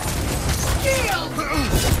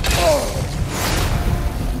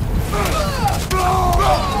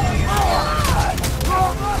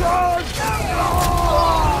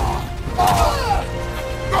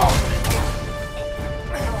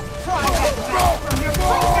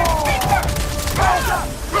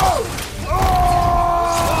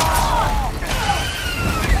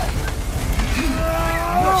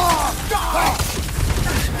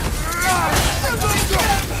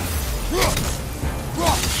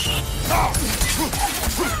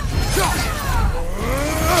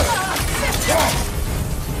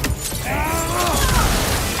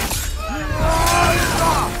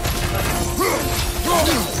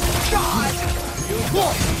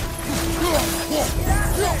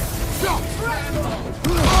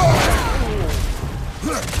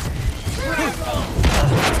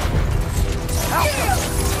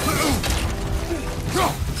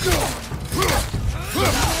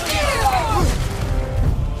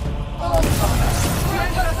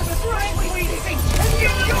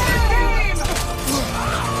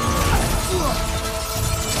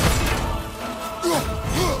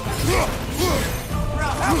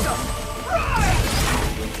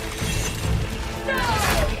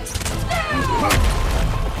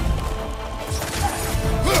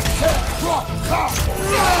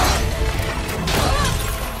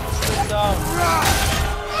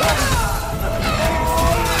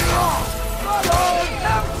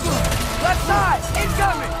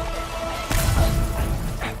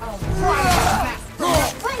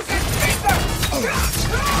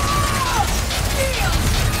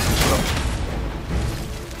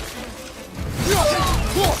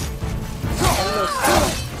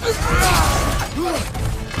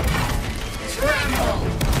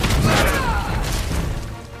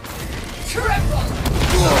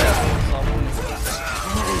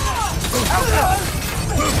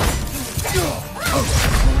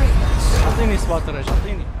 اعطيني سباترج،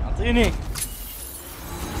 اعطيني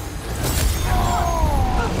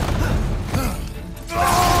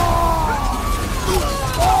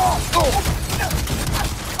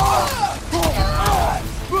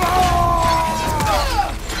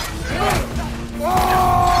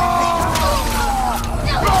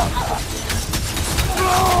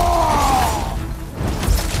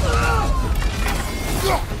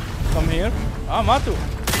Come here. ماتوا.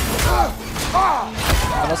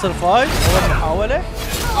 خلص الفايت أول محاولة.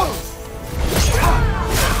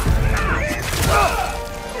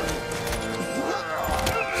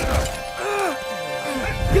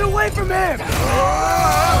 Get away from him!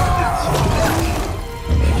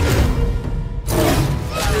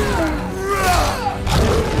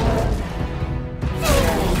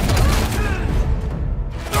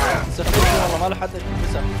 سخيف والله ما له حد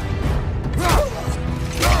يكبسه.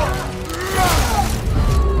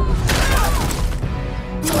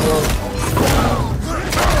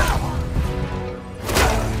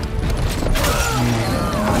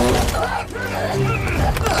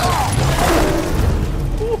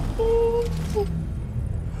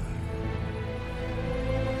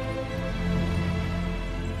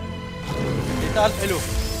 قتال حلو.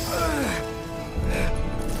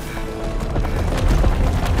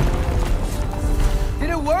 Did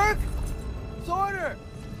it work? Sorter,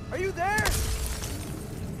 are you there?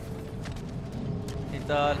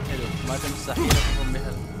 قتال حلو، ما مستحيل افهم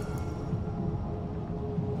بها.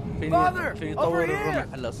 فيني اطور الرمح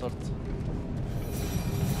هلا صرت.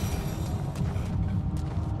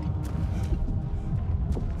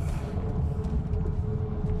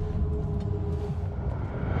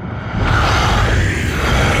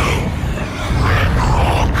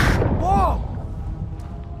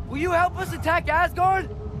 Attack Asgard?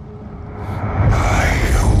 I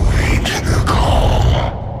await the call.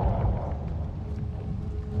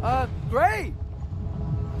 Great!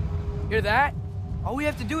 Hear that? All we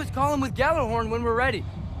have to do is call him with Gjallarhorn when we're ready.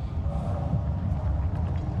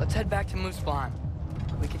 Let's head back to Muspelheim.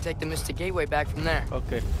 We can take the Mystic Gateway back from there.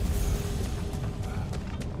 Okay.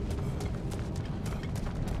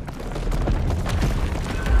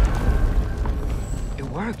 It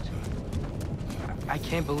worked. I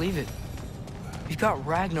can't believe it. We've got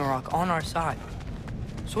Ragnarok on our side.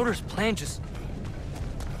 Sorter's plan just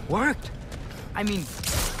worked. I mean,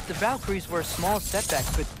 the Valkyries were a small setback,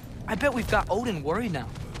 but I bet we've got Odin worried now.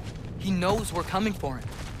 He knows we're coming for him.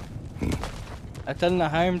 قتلنا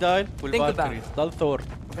هايمدايل والفالكيري. ضل ثور.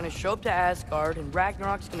 We're gonna show up to Asgard, and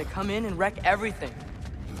Ragnarok's gonna come in and wreck everything.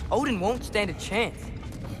 Odin won't stand a chance.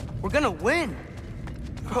 We're gonna win.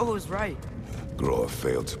 Bro was right. Groa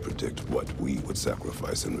failed to predict what we would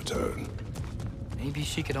sacrifice in return. Maybe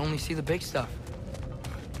she could only see the big stuff.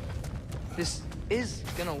 This is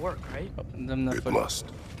gonna work, right? It must.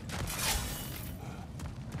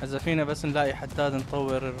 إذا فينا بس نلاقي حداد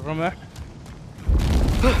نطور الرمح.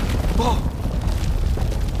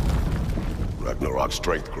 Ragnarok's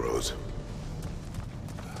strength grows.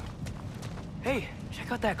 Hey,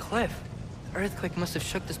 check out that cliff. The earthquake must have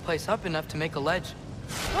shook this place up enough to make a ledge.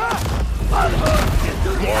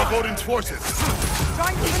 More of Odin's forces!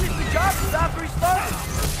 Trying to finish the job the Valkyrie started!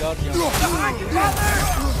 They're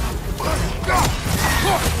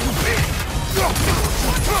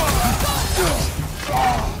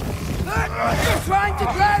trying to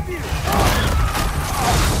grab you!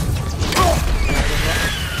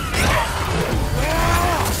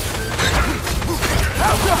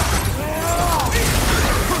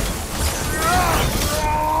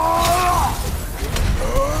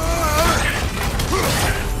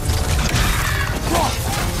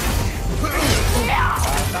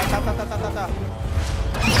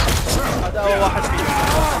 هذا أول واحد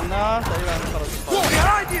فيهم. الناس تقريبا خرج.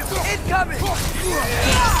 Behind you! Incoming!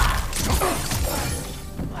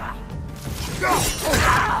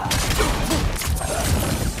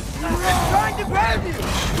 They're trying to grab you!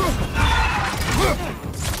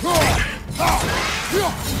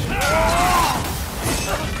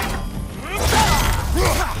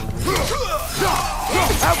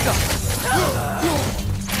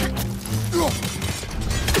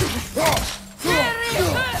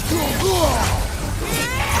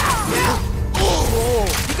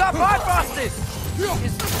 You got bifrosted!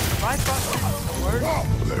 Is bifrosted a word?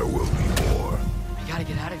 There will be more. We gotta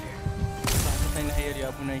get out of here. يا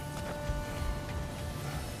بني.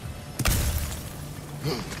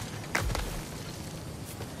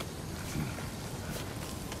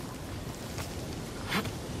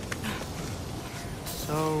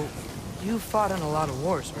 So, you fought in a lot of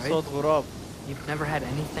wars, right? صوت غراب. You've never had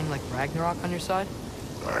anything like Ragnarok on your side?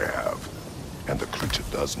 I have. And the creature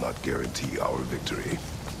does not guarantee our victory.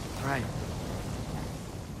 Right.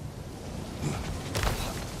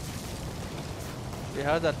 في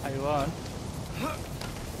هذا الحيوان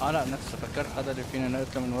لا نفسه فكرت هذا اللي فينا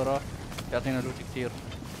نقتله من وراه يعطينا لوت كتير.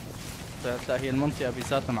 لا هي المنطقة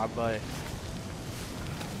بذاتها معباية.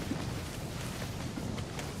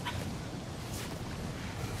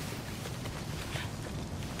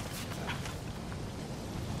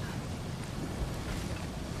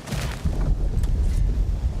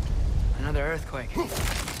 Another earthquake.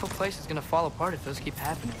 This whole place is gonna fall apart if those keep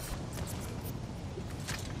happening.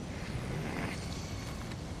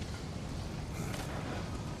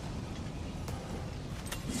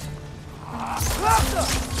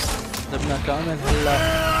 ضربنا كامل هلا.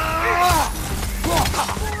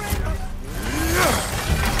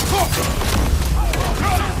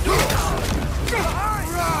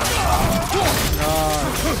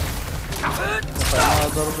 نايس.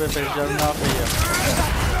 ضربة فجرنا فيها.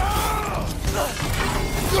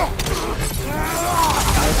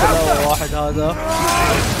 هذا واحد هذا.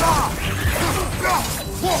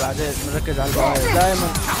 بعدين بنركز على البقايا.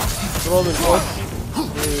 دائما ضرب البوس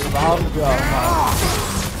بعارض معه.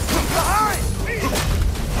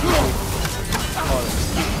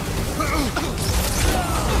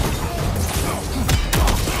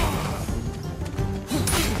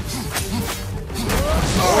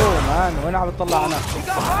 اوه مان وين عم بتطلع انا؟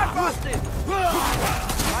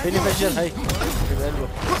 فيني فجر هي بقلبه.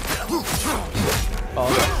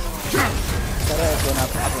 سرقت وانا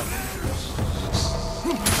بتحرك.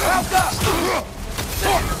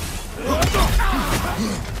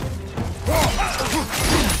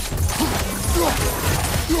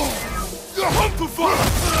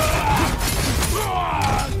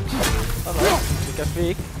 خلاص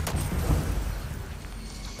بكفيك.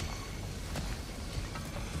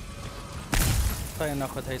 خلينا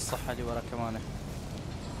ناخذ هاي الصحة اللي ورا كمان.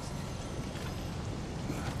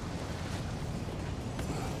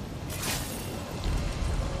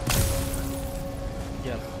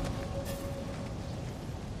 يلا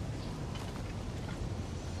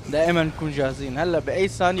دائما نكون جاهزين. هلا بأي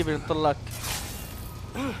ثانية بيطلع لك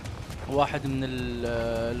واحد من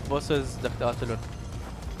البوسز بدك تقاتلهم.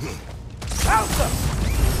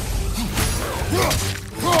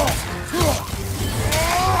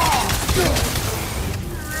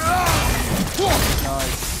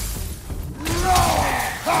 نايس.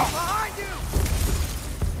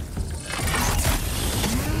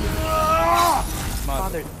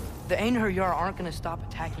 Father, the Einherjar aren't gonna stop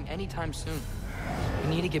attacking anytime soon. We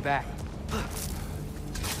need to get back.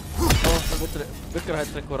 بكره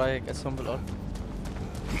اترك ورايك اسهم بالارض.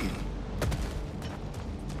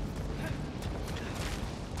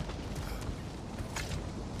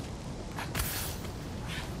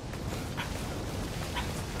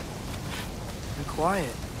 I'm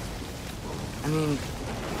quiet. I mean,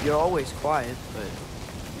 you're always quiet, but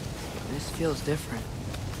this feels different.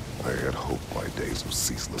 I had hoped my days of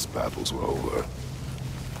ceaseless battles were over.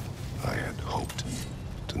 I had hoped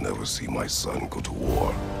to never see my son go to war.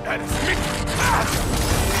 That is me!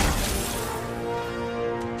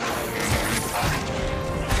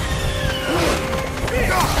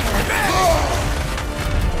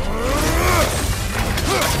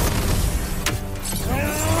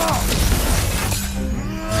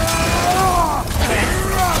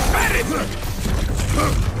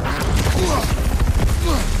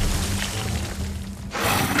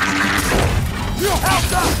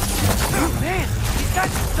 Man, these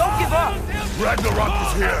guys don't give up! Ragnarok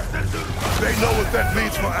is here! They know what that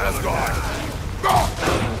means for Asgard!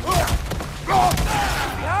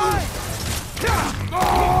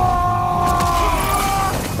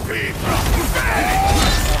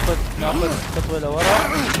 ناخذ خطوة لورا.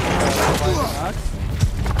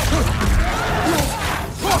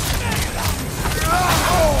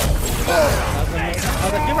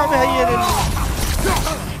 هذا كيف عم يهيئ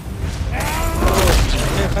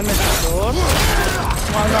خلنا الدور.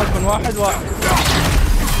 وعملنا لكم واحد.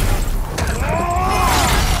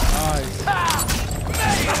 نايس.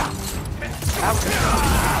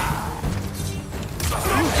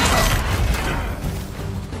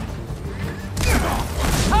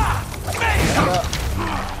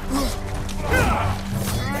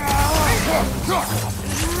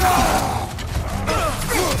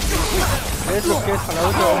 ليش كيس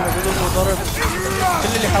حلاوته انه بيضرب ضرب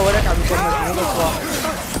كل اللي حواليك عم يدمج مو بس واحد.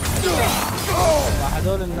 مع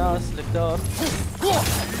هدول الناس الكتار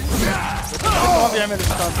ما بيعمل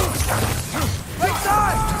ستاندرد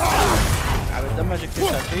عم يدمج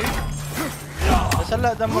كتير شايفين. بس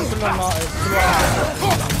هلا دمر كلهم ناقص. كل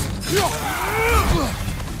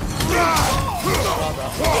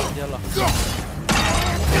واحد يلا.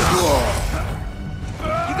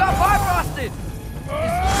 You got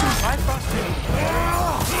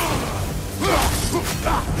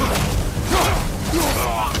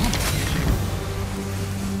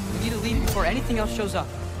before anything else shows up.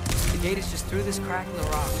 The gate is just through this crack in the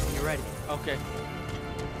rocks when you're ready. اوكي.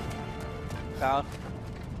 تعال.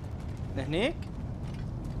 لهنيك؟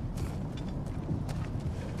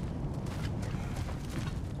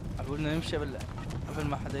 قلنا نمشي قبل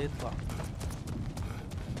ما حدا يطلع.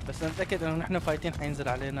 بس انا متأكد انه نحن فايتين حينزل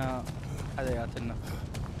علينا حدا يقاتلنا.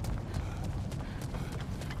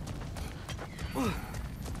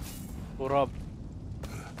 وراب.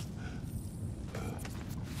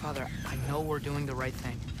 Father, I know we're doing the right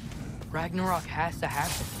thing. Ragnarok has to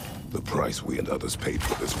happen. The price we and others paid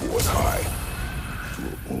for this war is high. It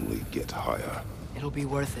will only get higher. It'll be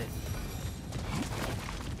worth it.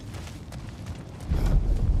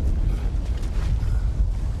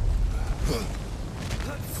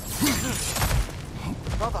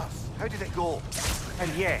 Brothers, how did it go? And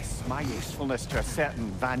yes, my usefulness to a certain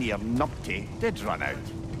Vanir numpty did run out.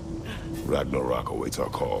 Ragnarok awaits our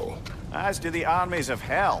call. As do the armies of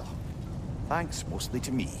hell. Thanks mostly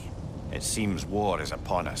to me. It seems war is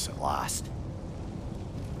upon us at last.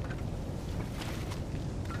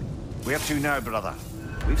 Where to now, brother?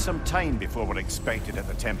 We've some time before we're expected at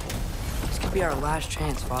the temple. This could be our last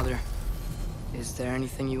chance, Father. Is there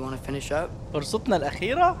anything you want to finish up? فرصتنا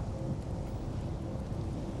الأخيرة؟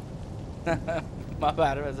 ما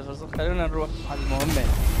بعرف إذا فرصة. خلونا نروح على المهمة.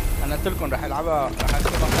 أنا قلت لكم راح ألعبها، راح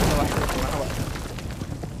أسيبها مرة واحدة مع وقت.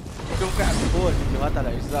 شوف قاعد بقول فيديوهات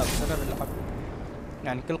على أجزاء، بس أنا بلعب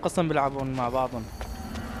يعني كل قسم بلعبهم مع بعضهم.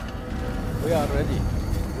 We are ready.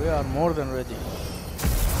 We are more than ready.